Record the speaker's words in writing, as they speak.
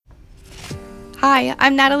Hi,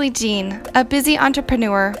 I'm Natalie Jean, a busy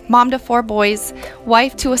entrepreneur, mom to 4 boys,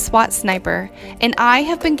 wife to a SWAT sniper, and I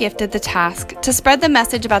have been gifted the task to spread the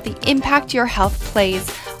message about the impact your health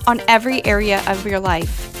plays on every area of your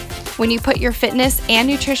life. When you put your fitness and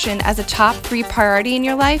nutrition as a top 3 priority in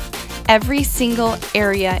your life, every single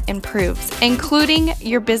area improves, including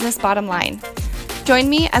your business bottom line. Join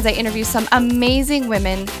me as I interview some amazing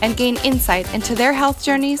women and gain insight into their health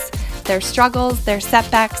journeys, their struggles, their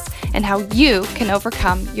setbacks, and how you can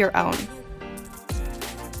overcome your own.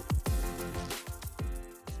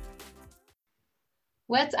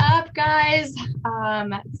 What's up, guys?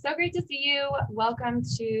 So great to see you. Welcome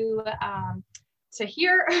to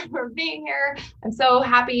here for being here. I'm so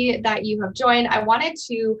happy that you have joined. I wanted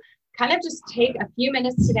to kind of just take a few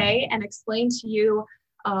minutes today and explain to you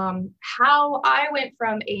how I went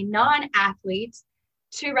from a non-athlete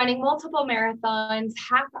to running multiple marathons,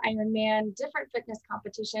 half Ironman, different fitness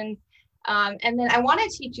competitions. And then I want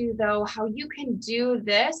to teach you, though, how you can do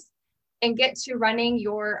this and get to running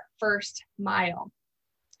your first mile.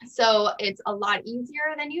 So it's a lot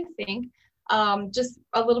easier than you think. Just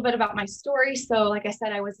a little bit about my story. So like I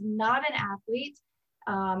said, I was not an athlete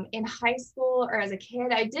in high school or as a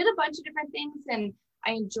kid. I did a bunch of different things and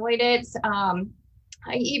I enjoyed it.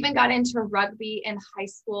 I even got into rugby in high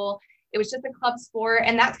school. It was just a club sport.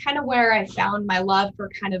 And that's kind of where I found my love for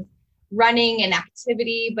kind of running and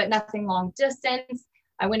activity, but nothing long distance.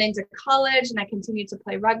 I went into college and I continued to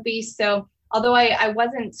play rugby. So although I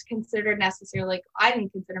wasn't considered necessarily, like, I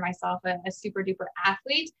didn't consider myself a super duper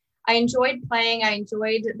athlete, I enjoyed playing. I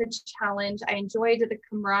enjoyed the challenge. I enjoyed the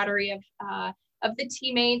camaraderie of the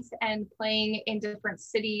teammates and playing in different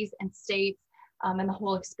cities and states and the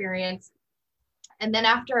whole experience. And then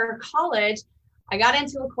after college, I got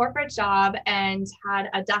into a corporate job and had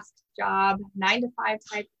a desk job, 9 to 5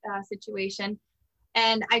 type situation.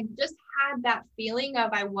 And I just had that feeling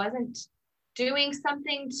of I wasn't doing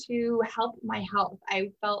something to help my health.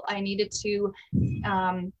 I felt I needed to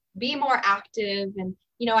be more active. And,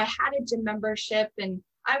 you know, I had a gym membership and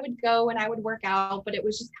I would go and I would work out, but it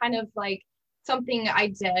was just kind of like something I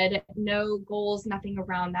did, no goals, nothing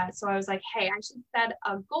around that. So I was like, hey, I should set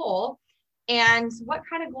a goal. And what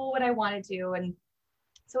kind of goal would I want to do? And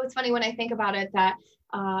so it's funny when I think about it that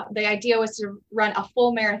the idea was to run a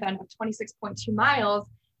full marathon of 26.2 miles.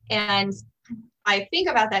 And I think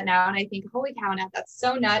about that now and I think, holy cow, Nat, that's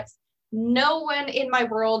so nuts. No one in my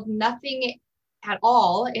world, nothing at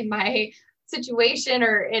all in my situation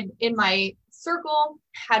or in my circle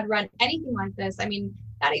had run anything like this. I mean,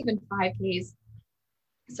 not even 5Ks.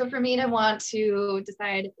 So for me to want to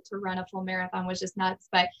decide to run a full marathon was just nuts.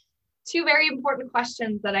 But 2 very important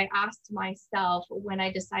questions that I asked myself when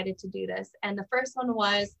I decided to do this. And the first one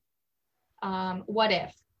was, what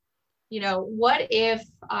if? You know, what if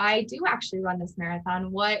I do actually run this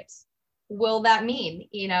marathon? What will that mean?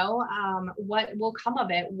 You know, what will come of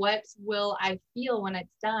it? What will I feel when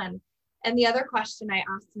it's done? And the other question I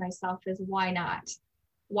asked myself is, why not?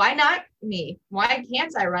 Why not me? Why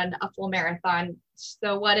can't I run a full marathon?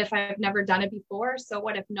 So what if I've never done it before? So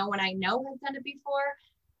what if no one I know has done it before?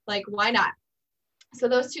 Like, why not? So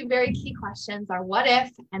those 2 very key questions are what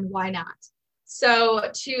if and why not? So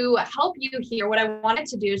to help you here, what I wanted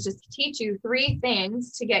to do is just teach you 3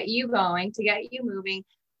 things to get you going, to get you moving,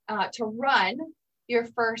 to run your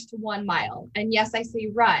first 1 mile. And yes, I say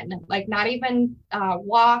run, like not even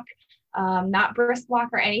walk, not brisk walk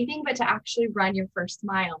or anything, but to actually run your first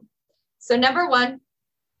mile. So number 1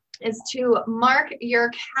 is to mark your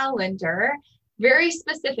calendar very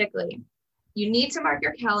specifically. You need to mark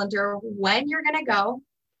your calendar when you're going to go,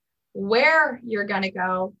 where you're going to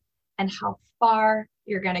go, and how far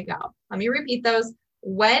you're going to go. Let me repeat those: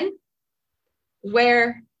 when,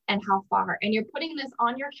 where, and how far. And you're putting this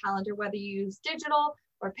on your calendar, whether you use digital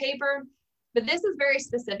or paper. But this is very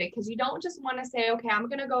specific because you don't just want to say, okay, I'm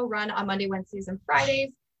going to go run on Monday, Wednesdays, and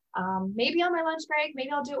Fridays. Maybe on my lunch break.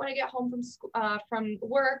 Maybe I'll do it when I get home from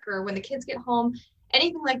work or when the kids get home.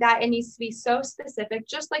 Anything like that. It needs to be so specific,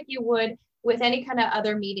 just like you would with any kind of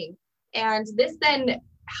other meeting. And this then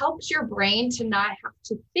helps your brain to not have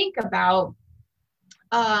to think about,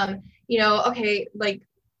 okay, like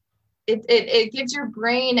it gives your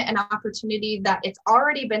brain an opportunity that it's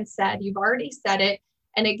already been said, you've already said it,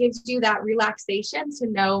 and it gives you that relaxation to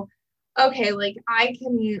know, okay, like I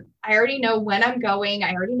already know when I'm going.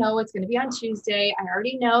 I already know it's going to be on Tuesday. I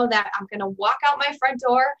already know that I'm going to walk out my front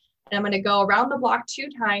door and I'm going to go around the block 2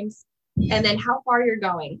 times and then how far you're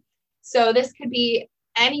going. So this could be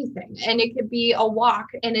anything, and it could be a walk,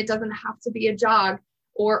 and it doesn't have to be a jog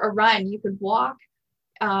or a run. You could walk,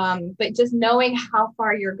 but just knowing how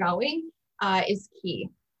far you're going is key.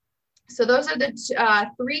 So those are the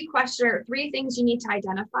three things you need to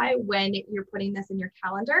identify when you're putting this in your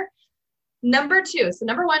calendar. Number two, so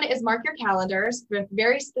number one is mark your calendars with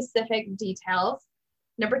very specific details.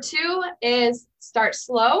 Number two is start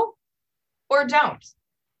slow or don't.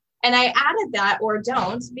 And I added that or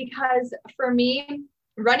don't because for me,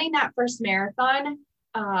 running that first marathon,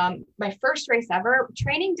 my first race ever,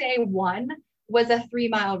 training day one was a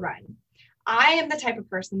 3-mile run. I am the type of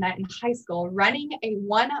person that in high school, running a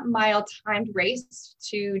 1-mile timed race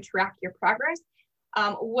to track your progress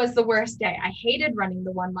was the worst day. I hated running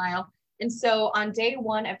the 1 mile. And so on day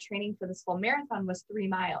one of training for this full marathon was 3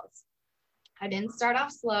 miles. I didn't start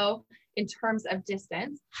off slow in terms of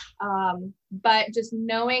distance, but just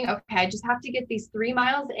knowing, okay, I just have to get these 3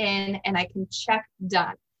 miles in and I can check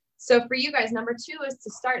done. So for you guys, number two is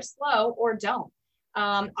to start slow or don't.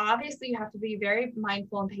 Obviously, you have to be very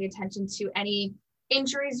mindful and pay attention to any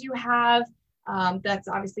injuries you have. That's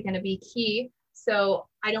obviously going to be key. So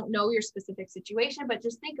I don't know your specific situation, but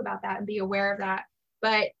just think about that and be aware of that.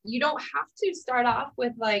 But you don't have to start off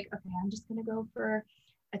with like, okay, I'm just going to go for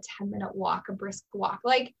a 10-minute walk, a brisk walk.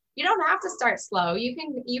 Like you don't have to start slow. You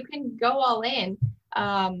can go all in.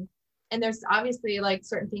 And there's obviously like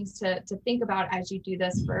certain things to think about as you do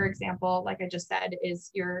this. For example, like I just said, is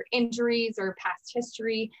your injuries or past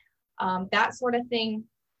history, that sort of thing.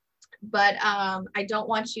 But I don't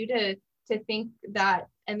want you to think that,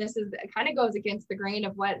 and this is kind of goes against the grain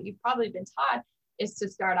of what you've probably been taught, is to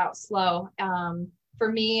start out slow.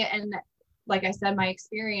 For me, and like I said, my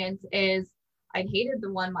experience is I hated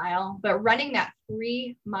the 1 mile, but running that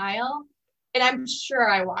 3 mile, and I'm sure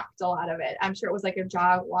I walked a lot of it. I'm sure it was like a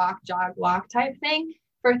jog, walk type thing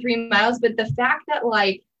for 3 miles. But the fact that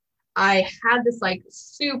like I had this like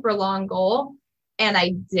super long goal and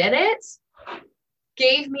I did it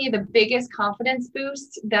gave me the biggest confidence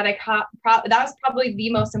boost that I caught. That was probably the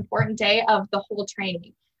most important day of the whole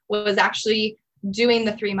training, was actually doing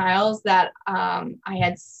the 3 miles that I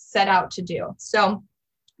had set out to do. So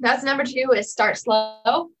that's number two, is start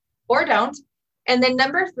slow or don't. And then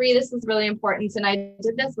number three, this is really important, and I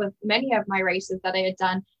did this with many of my races that I had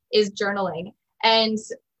done, is journaling. And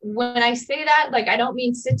when I say that, like, I don't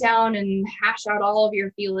mean sit down and hash out all of your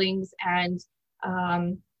feelings and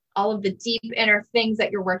all of the deep inner things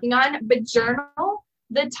that you're working on, but journal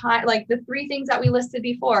the time, like the 3 things that we listed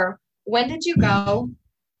before. When did you go?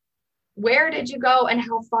 Where did you go? And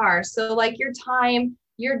how far? So like your time,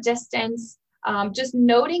 your distance, just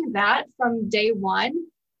noting that from day one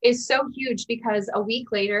is so huge, because a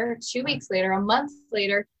week later, 2 weeks later, a month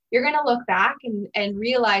later, you're going to look back and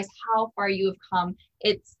realize how far you have come.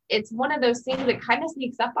 It's one of those things that kind of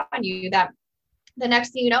sneaks up on you, that the next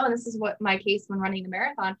thing you know, and this is what my case when running the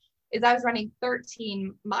marathon, is I was running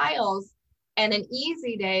 13 miles and an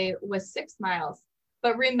easy day was 6 miles.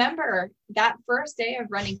 But remember, that first day of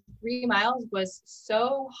running 3 miles was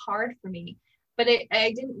so hard for me. But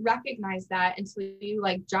I didn't recognize that until you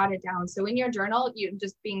like jot it down. So in your journal, you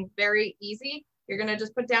just being very easy, you're going to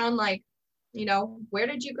just put down like, you know, where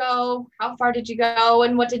did you go? How far did you go?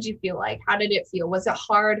 And what did you feel like? How did it feel? Was it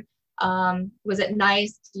hard? Was it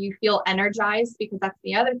nice? Do you feel energized? Because that's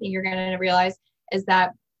the other thing you're going to realize, is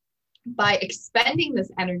that by expending this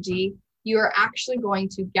energy, you're actually going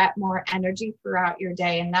to get more energy throughout your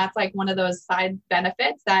day. And that's like one of those side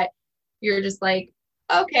benefits that you're just like,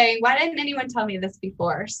 okay, why didn't anyone tell me this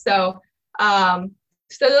before? So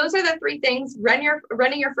those are the 3 things. Running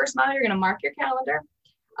your first mile, you're going to mark your calendar.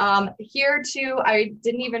 Here too, I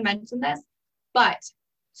didn't even mention this, but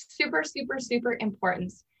super, super, super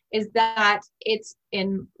important is that it's,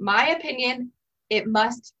 in my opinion, it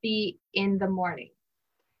must be in the morning.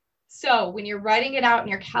 So when you're writing it out in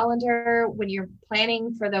your calendar, when you're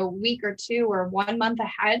planning for the week or 2 or 1 month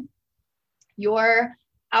ahead, your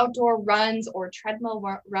outdoor runs or treadmill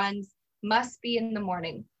runs must be in the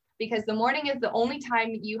morning, because the morning is the only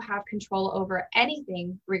time you have control over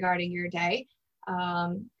anything regarding your day.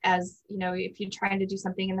 As you know, if you're trying to do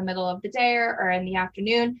something in the middle of the day or in the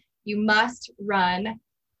afternoon, you must run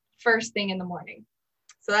first thing in the morning.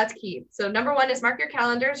 So that's key. So number 1 is mark your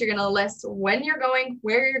calendars. You're going to list when you're going,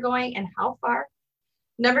 where you're going, and how far.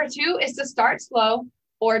 Number 2 is to start slow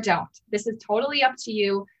or don't. This is totally up to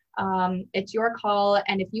you. It's your call.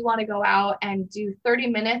 And if you want to go out and do 30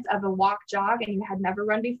 minutes of a walk jog and you had never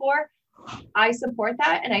run before, I support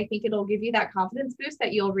that. And I think it'll give you that confidence boost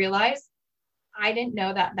that you'll realize, I didn't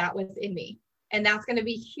know that that was in me. And that's going to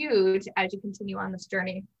be huge as you continue on this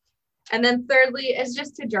journey. And then thirdly is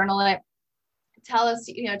just to journal it. Tell us,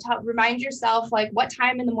 remind yourself, like, what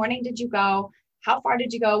time in the morning did you go? How far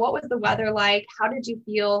did you go? What was the weather like? How did you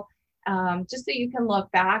feel? Just so you can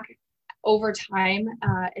look back over time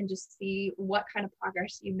and just see what kind of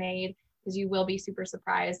progress you made, because you will be super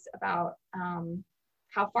surprised about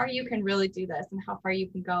how far you can really do this and how far you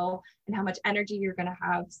can go and how much energy you're going to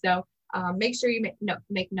have. So make sure you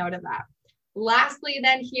make note of that. Lastly,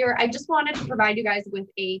 then here, I just wanted to provide you guys with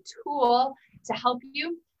a tool to help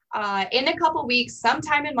you in a couple weeks,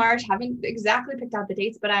 sometime in March. Haven't exactly picked out the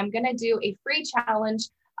dates, but I'm going to do a free challenge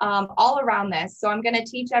all around this. So I'm going to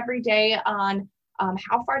teach every day on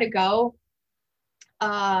how far to go,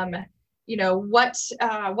 you know, what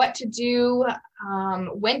to do,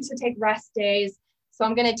 when to take rest days. So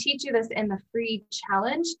I'm going to teach you this in the free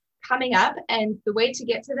challenge coming up. And the way to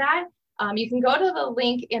get to that, you can go to the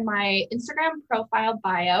link in my Instagram profile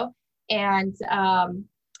bio, and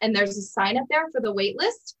there's a sign up there for the wait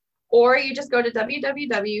list, or you just go to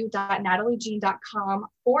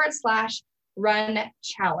www.natalejean.com/run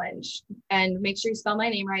challenge, and make sure you spell my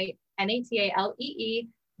name right,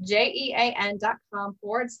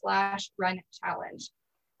 NATALEEJEAN.com/run challenge.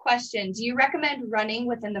 Question: do you recommend running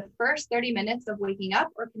within the first 30 minutes of waking up,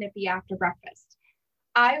 or can it be after breakfast?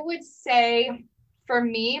 I would say for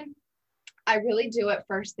me, I really do it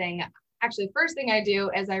first thing. Actually, first thing I do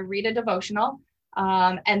is I read a devotional,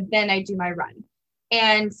 and then I do my run.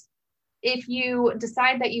 And if you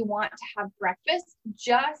decide that you want to have breakfast,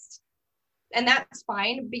 and that's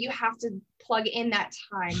fine, but you have to plug in that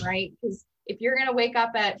time, right? Because if you're going to wake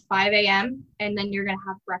up at 5 a.m. and then you're going to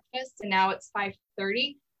have breakfast and now it's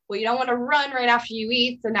 5:30, well, you don't want to run right after you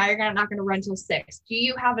eat. So now you're not going to run till 6. Do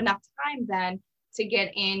you have enough time then to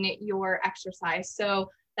get in your exercise? So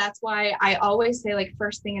that's why I always say, like,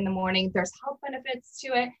 first thing in the morning. There's health benefits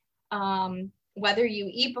to it, whether you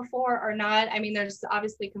eat before or not. I mean, there's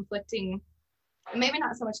obviously conflicting, maybe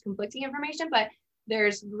not so much conflicting information, but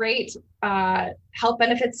there's great health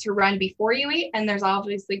benefits to run before you eat, and there's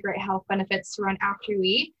obviously great health benefits to run after you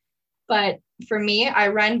eat. But for me, I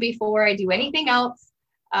run before I do anything else,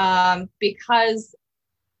 because,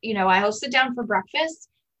 you know, I'll sit down for breakfast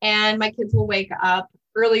and my kids will wake up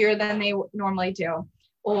earlier than they normally do.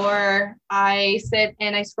 Or I sit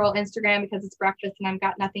and I scroll Instagram because it's breakfast and I've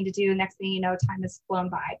got nothing to do. Next thing you know, time has flown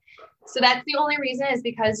by. So that's the only reason, is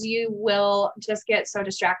because you will just get so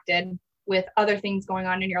distracted with other things going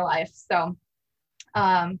on in your life. So,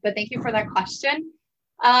 but thank you for that question.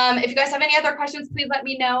 If you guys have any other questions, please let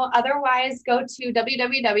me know. Otherwise, go to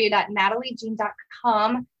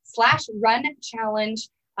www.natalejean.com/run challenge,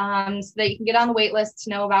 so that you can get on the wait list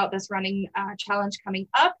to know about this running challenge coming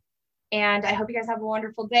up. And I hope you guys have a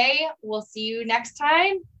wonderful day. We'll see you next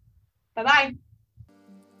time. Bye-bye.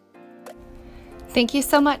 Thank you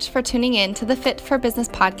so much for tuning in to the Fit for Business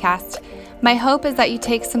podcast. My hope is that you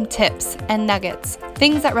take some tips and nuggets,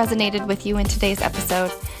 things that resonated with you in today's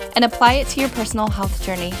episode, and apply it to your personal health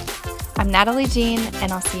journey. I'm Natalie Jean,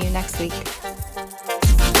 and I'll see you next week.